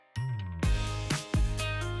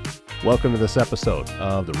Welcome to this episode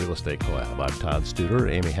of the Real Estate Collab. I'm Todd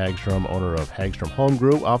Studer, Amy Hagstrom, owner of Hagstrom Home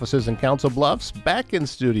Group, offices in Council Bluffs. Back in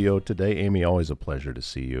studio today. Amy, always a pleasure to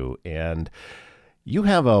see you. And you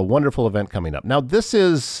have a wonderful event coming up. Now, this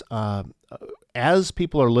is, as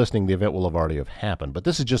people are listening, the event will have already happened, but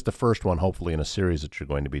this is just the first one, hopefully, in a series that you're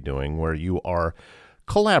going to be doing where you are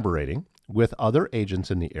collaborating with other agents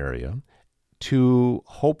in the area to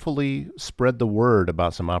hopefully spread the word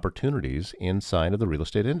about some opportunities inside of the real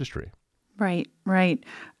estate industry. Right.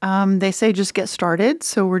 They say just get started.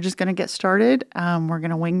 So we're just going to get started. We're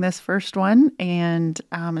going to wing this first one, and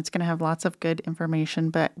it's going to have lots of good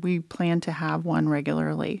information, but we plan to have one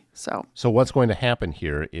regularly. So what's going to happen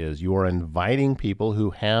here is you are inviting people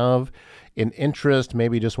who have an interest,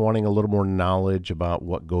 maybe just wanting a little more knowledge about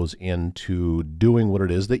what goes into doing what it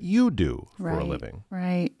is that you do for a living.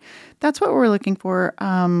 Right. That's what we're looking for.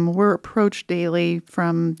 We're approached daily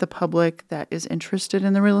from the public that is interested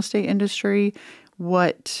in the real estate industry,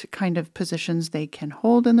 what kind of positions they can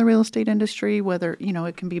hold in the real estate industry, whether,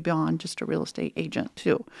 it can be beyond just a real estate agent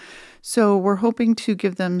too. So we're hoping to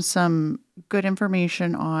give them some good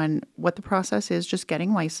information on what the process is, just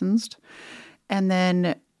getting licensed, and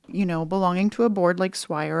then belonging to a board like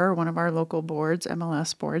Swire or one of our local boards,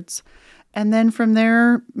 MLS boards. And then from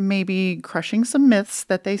there, maybe crushing some myths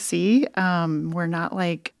that they see. We're not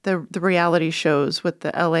like the reality shows with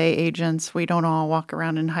the LA agents. We don't all walk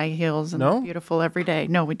around in high heels and look beautiful every day.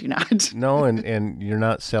 No, we do not. No, and you're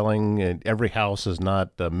not selling. Every house is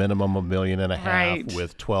not a minimum of $1.5 million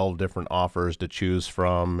with 12 different offers to choose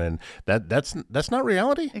from, and that's not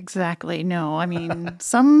reality. Exactly. No, I mean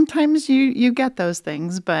sometimes you get those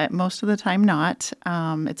things, but most of the time not.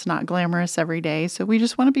 It's not glamorous every day. So we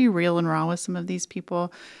just want to be real and raw with some of these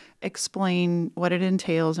people, explain what it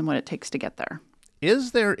entails and what it takes to get there.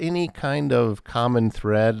 Is there any kind of common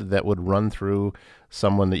thread that would run through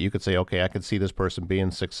someone that you could say, okay, I could see this person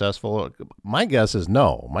being successful? My guess is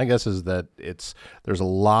no. My guess is that there's a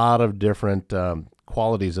lot of different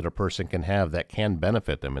qualities that a person can have that can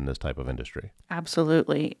benefit them in this type of industry.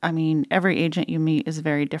 Absolutely. I mean, every agent you meet is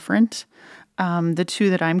very different. The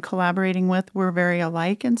two that I'm collaborating with, we're very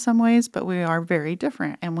alike in some ways, but we are very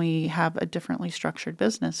different, and we have a differently structured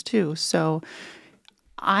business too. So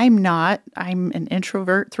I'm an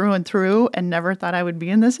introvert through and through and never thought I would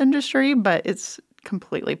be in this industry, but it's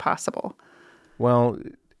completely possible. Well,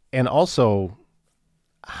 and also,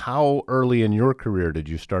 how early in your career did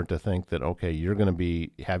you start to think that, okay, you're going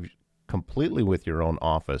to have completely with your own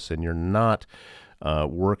office and you're not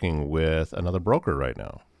working with another broker right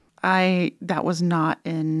now? That was not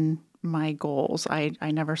in my goals. I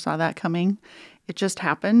never saw that coming. It just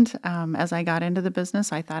happened. As I got into the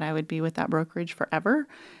business, I thought I would be with that brokerage forever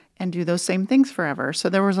and do those same things forever. So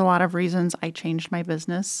there was a lot of reasons I changed my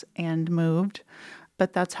business and moved,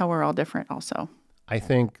 but that's how we're all different also. I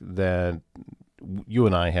think that you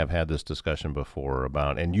and I have had this discussion before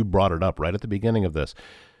about, and you brought it up right at the beginning of this.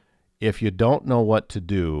 If you don't know what to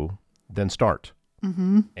do, then start.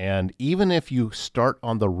 Mm-hmm. And even if you start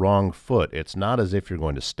on the wrong foot, it's not as if you're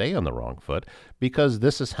going to stay on the wrong foot, because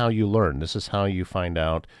this is how you learn. This is how you find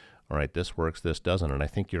out, all right, this works, this doesn't. And I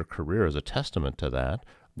think your career is a testament to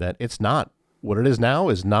that it's not what it is now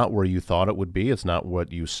is not where you thought it would be. It's not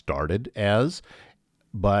what you started as,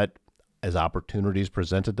 but as opportunities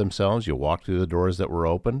presented themselves, you walked through the doors that were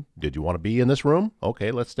open. Did you want to be in this room?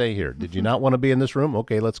 Okay, let's stay here. Did you not want to be in this room?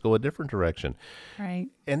 Okay, let's go a different direction. Right.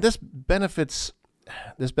 And this benefits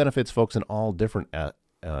folks in all different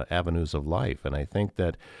avenues of life. And I think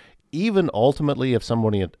that even ultimately, if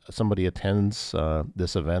somebody attends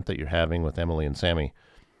this event that you're having with Emily and Sammy,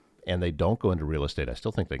 and they don't go into real estate, I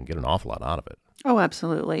still think they can get an awful lot out of it. Oh,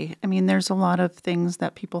 absolutely. I mean, there's a lot of things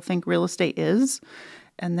that people think real estate is,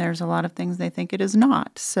 and there's a lot of things they think it is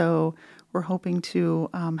not. So we're hoping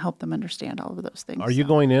to help them understand all of those things. Are you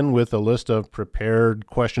going in with a list of prepared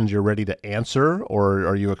questions you're ready to answer, or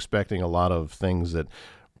are you expecting a lot of things that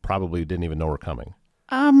probably didn't even know were coming?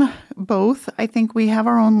 Both. I think we have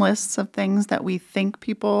our own lists of things that we think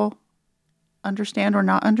people understand or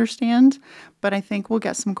not understand, but I think we'll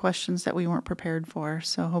get some questions that we weren't prepared for.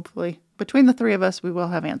 So hopefully between the three of us, we will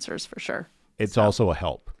have answers for sure. It's also a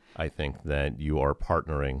help, I think, that you are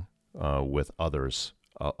partnering with others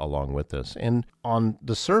along with this. And on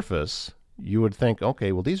the surface, you would think,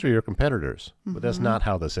 okay, well, these are your competitors. Mm-hmm. But that's not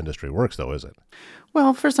how this industry works, though, is it?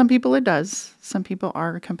 Well, for some people it does. Some people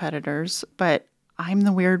are competitors, but I'm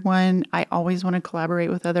the weird one. I always want to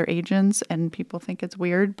collaborate with other agents, and people think it's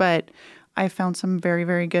weird, but I found some very,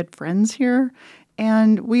 very good friends here,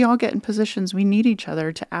 and we all get in positions we need each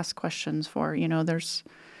other to ask questions for.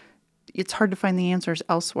 it's hard to find the answers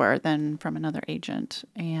elsewhere than from another agent.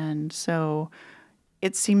 And so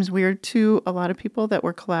it seems weird to a lot of people that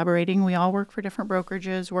we're collaborating. We all work for different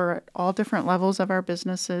brokerages. We're at all different levels of our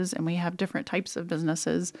businesses, and we have different types of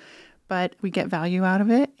businesses, but we get value out of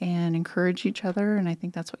it and encourage each other. And I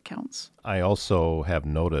think that's what counts. I also have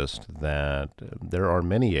noticed that there are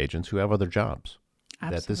many agents who have other jobs.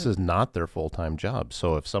 Absolutely. That this is not their full-time job.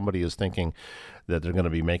 So if somebody is thinking that they're going to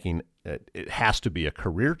be making, it has to be a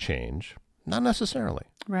career change, not necessarily.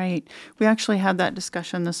 Right. We actually had that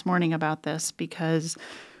discussion this morning about this because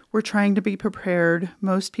we're trying to be prepared.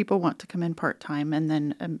 Most people want to come in part-time and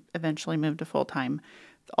then eventually move to full-time.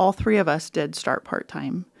 All three of us did start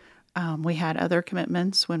part-time. We had other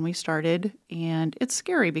commitments when we started, and it's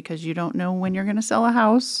scary because you don't know when you're going to sell a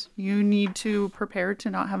house. You need to prepare to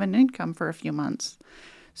not have an income for a few months.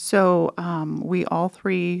 So we all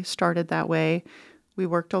three started that way. We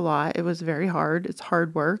worked a lot. It was very hard. It's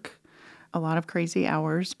hard work, a lot of crazy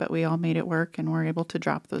hours, but we all made it work and were able to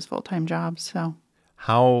drop those full-time jobs. So,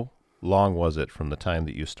 how long was it from the time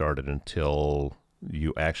that you started until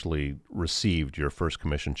you actually received your first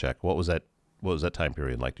commission check? What was that time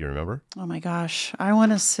period like? Do you remember? oh my gosh, I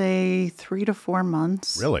want to say 3 to 4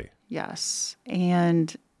 months. Really? Yes.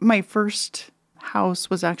 And my first house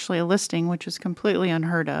was actually a listing, which is completely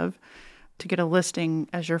unheard of to get a listing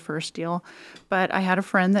as your first deal. But I had a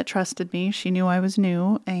friend that trusted me. She knew I was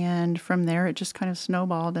new. And from there, it just kind of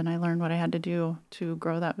snowballed, and I learned what I had to do to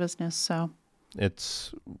grow that business. So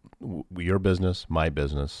It's your business, my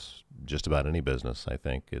business, just about any business, I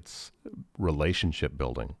think. It's relationship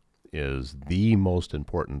building is the most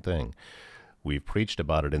important thing. We've preached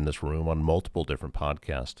about it in this room on multiple different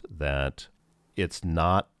podcasts that it's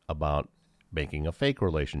not about making a fake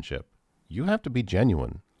relationship. You have to be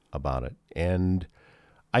genuine about it. And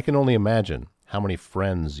I can only imagine how many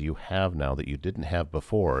friends you have now that you didn't have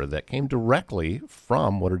before that came directly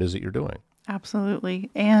from what it is that you're doing. absolutely.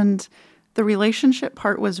 And the relationship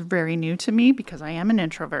part was very new to me because I am an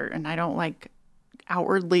introvert and I don't like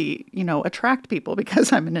outwardly, attract people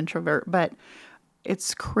because I'm an introvert. But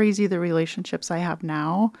it's crazy the relationships I have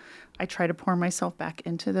now. I try to pour myself back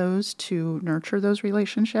into those to nurture those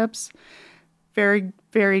relationships. Very,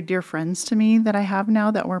 very dear friends to me that I have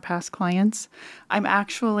now that were past clients. I'm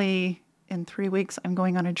actually, in 3 weeks, I'm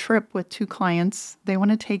going on a trip with 2 clients. They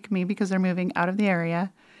want to take me because they're moving out of the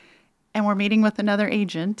area. And we're meeting with another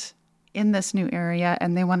agent in this new area,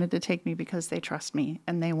 and they wanted to take me because they trust me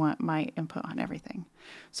and they want my input on everything.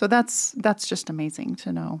 So that's just amazing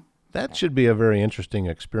to know. That should be a very interesting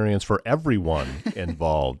experience for everyone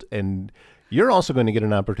involved. And you're also going to get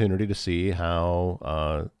an opportunity to see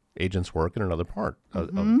how agents work in another part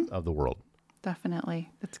of the world. Definitely.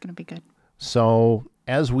 It's going to be good. So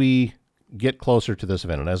as we get closer to this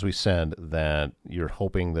event, and as we said that you're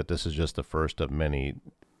hoping that this is just the first of many,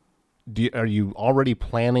 are you already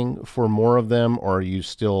planning for more of them, or are you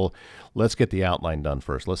still, let's get the outline done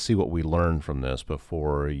first. Let's see what we learn from this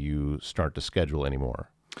before you start to schedule any more?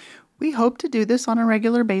 We hope to do this on a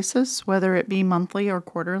regular basis, whether it be monthly or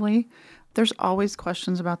quarterly. There's always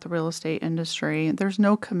questions about the real estate industry. There's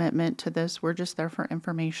no commitment to this. We're just there for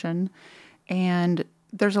information. And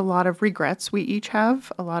there's a lot of regrets we each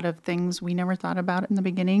have, a lot of things we never thought about in the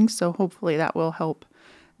beginning. So hopefully that will help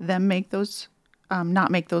them make those,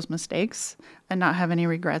 not make those mistakes and not have any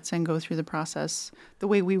regrets and go through the process the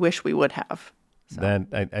way we wish we would have. So.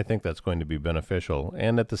 I think that's going to be beneficial.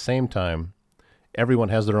 And at the same time, everyone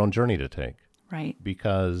has their own journey to take. Right.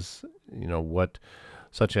 Because,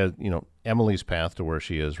 such as, Emily's path to where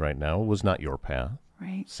she is right now was not your path.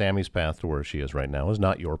 Right. Sammy's path to where she is right now is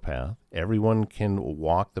not your path. Everyone can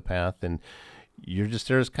walk the path, and you're just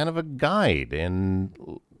there as kind of a guide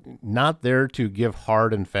and not there to give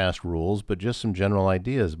hard and fast rules, but just some general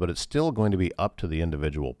ideas. But it's still going to be up to the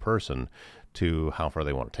individual person to how far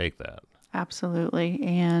they want to take that. Absolutely.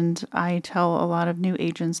 And I tell a lot of new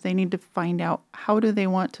agents, they need to find out how do they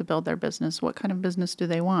want to build their business? What kind of business do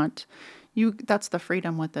they want? That's the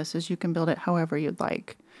freedom with this, is you can build it however you'd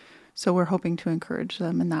like. So we're hoping to encourage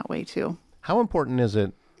them in that way too. How important is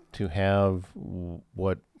it to have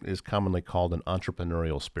what is commonly called an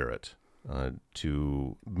entrepreneurial spirit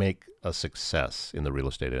to make a success in the real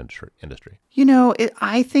estate industry?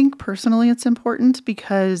 I think personally it's important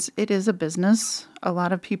because it is a business. A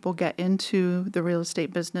lot of people get into the real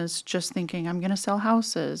estate business just thinking I'm going to sell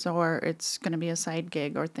houses or it's going to be a side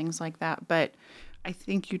gig or things like that. But I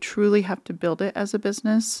think you truly have to build it as a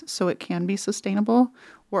business so it can be sustainable.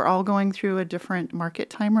 We're all going through a different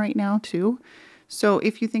market time right now too. So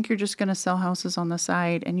if you think you're just going to sell houses on the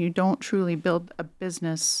side and you don't truly build a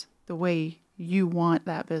business the way you want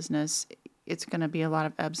that business, it's going to be a lot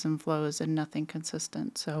of ebbs and flows and nothing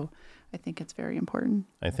consistent. So I think it's very important.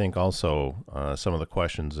 I think also some of the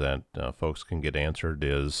questions that folks can get answered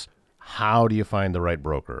is, how do you find the right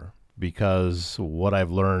broker? Because what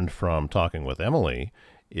I've learned from talking with Emily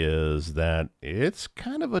is that it's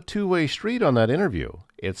kind of a two-way street on that interview.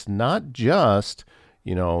 It's not just,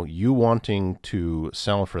 you wanting to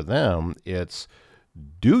sell for them. It's,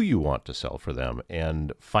 do you want to sell for them?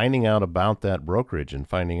 And finding out about that brokerage and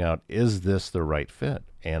finding out, is this the right fit?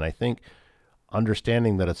 And I think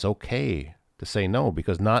understanding that it's okay to say no,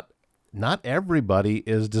 because not everybody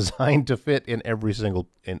is designed to fit in every single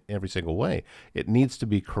way. It needs to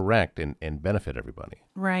be correct and benefit everybody.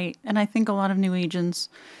 Right. And I think a lot of new agents,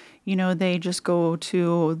 they just go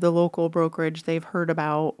to the local brokerage they've heard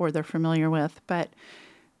about or they're familiar with, but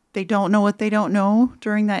they don't know what they don't know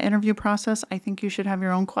during that interview process. I think you should have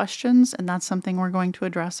your own questions, and that's something we're going to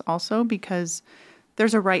address also, because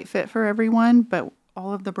there's a right fit for everyone, but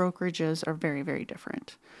all of the brokerages are very, very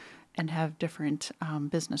different and have different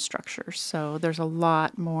business structures. So there's a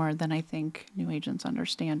lot more than I think new agents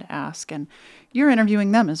understand to ask, and you're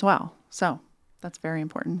interviewing them as well. So that's very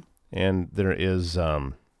important. And there is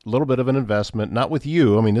a little bit of an investment, not with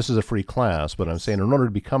you. I mean, this is a free class, but I'm saying in order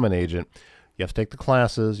to become an agent, you have to take the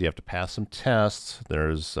classes, you have to pass some tests.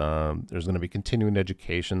 There's going to be continuing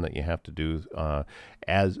education that you have to do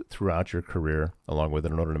as throughout your career along with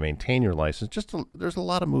it in order to maintain your license. There's a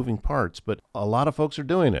lot of moving parts, but a lot of folks are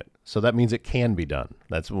doing it. So that means it can be done.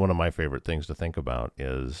 That's one of my favorite things to think about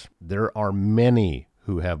is there are many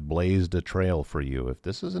who have blazed a trail for you. If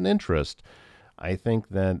this is an interest, I think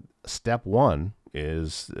that step one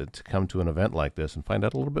is to come to an event like this and find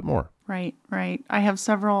out a little bit more. Right. I have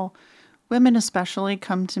several women especially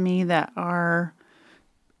come to me that are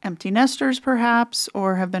empty nesters perhaps,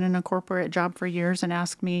 or have been in a corporate job for years and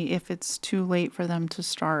ask me if it's too late for them to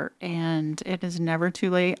start. And it is never too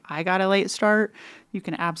late. I got a late start. You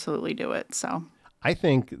can absolutely do it. So I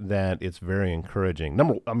think that it's very encouraging.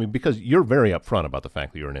 Because you're very upfront about the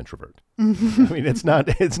fact that you're an introvert. I mean, it's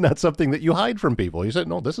not something that you hide from people. You said,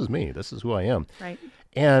 no, this is me. This is who I am. Right.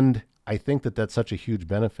 And I think that that's such a huge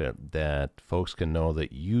benefit that folks can know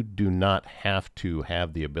that you do not have to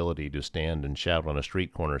have the ability to stand and shout on a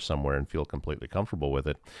street corner somewhere and feel completely comfortable with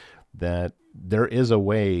it, that there is a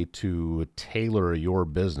way to tailor your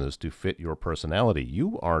business to fit your personality.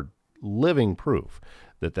 You are living proof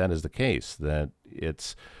that that is the case, that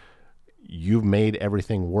you've made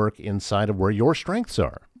everything work inside of where your strengths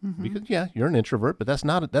are. Mm-hmm. Because, yeah, you're an introvert, but that's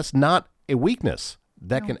not a weakness.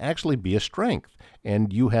 That can actually be a strength.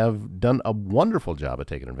 And you have done a wonderful job of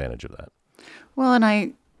taking advantage of that. Well,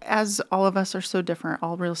 and as all of us are so different,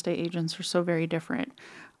 all real estate agents are so very different.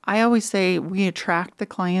 I always say we attract the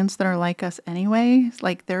clients that are like us anyway.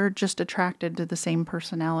 Like they're just attracted to the same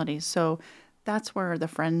personalities. So that's where the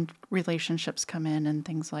friend relationships come in and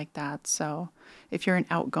things like that. So if you're an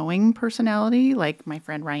outgoing personality, like my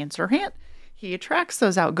friend Ryan Serhant, he attracts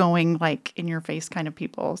those outgoing, like in your face kind of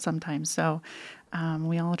people sometimes. So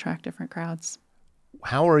we all attract different crowds.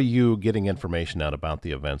 How are you getting information out about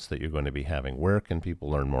the events that you're going to be having? Where can people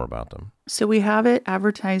learn more about them? So we have it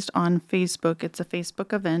advertised on Facebook. It's a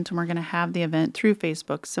Facebook event, and we're going to have the event through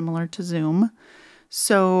Facebook, similar to Zoom.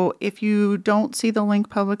 So if you don't see the link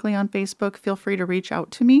publicly on Facebook, feel free to reach out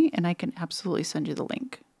to me, and I can absolutely send you the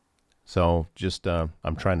link. So just,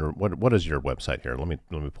 I'm trying to, what is your website here? Let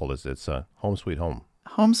me pull this. It's Home Sweet Home.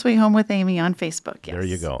 Home Sweet Home with Amy on Facebook. Yes. There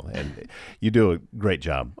you go. And you do a great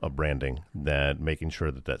job of branding that, making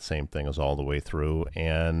sure that same thing is all the way through.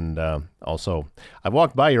 And also, I've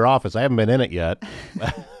walked by your office. I haven't been in it yet.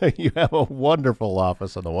 You have a wonderful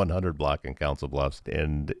office on the 100 block in Council Bluffs.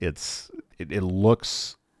 And it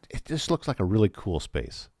just looks like a really cool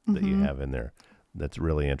space that you have in there. That's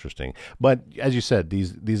really interesting. But as you said,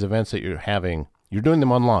 these events that you're having, you're doing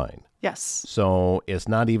them online. Yes. So it's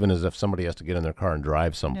not even as if somebody has to get in their car and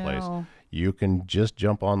drive someplace. No. You can just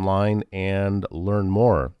jump online and learn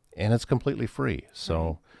more, and it's completely free.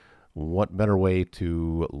 So what better way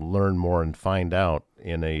to learn more and find out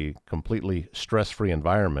in a completely stress-free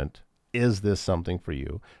environment? Is this something for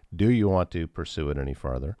you? Do you want to pursue it any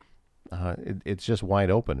farther? It's just wide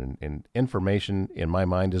open, and information, in my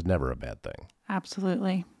mind, is never a bad thing.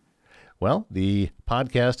 Absolutely. Well, the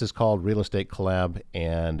podcast is called Real Estate Collab,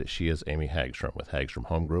 and she is Amy Hagstrom with Hagstrom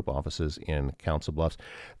Home Group, offices in Council Bluffs.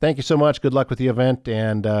 Thank you so much. Good luck with the event,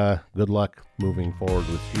 and good luck moving forward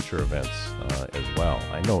with future events as well.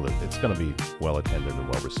 I know that it's going to be well attended and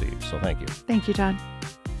well received, so thank you. Thank you, Todd.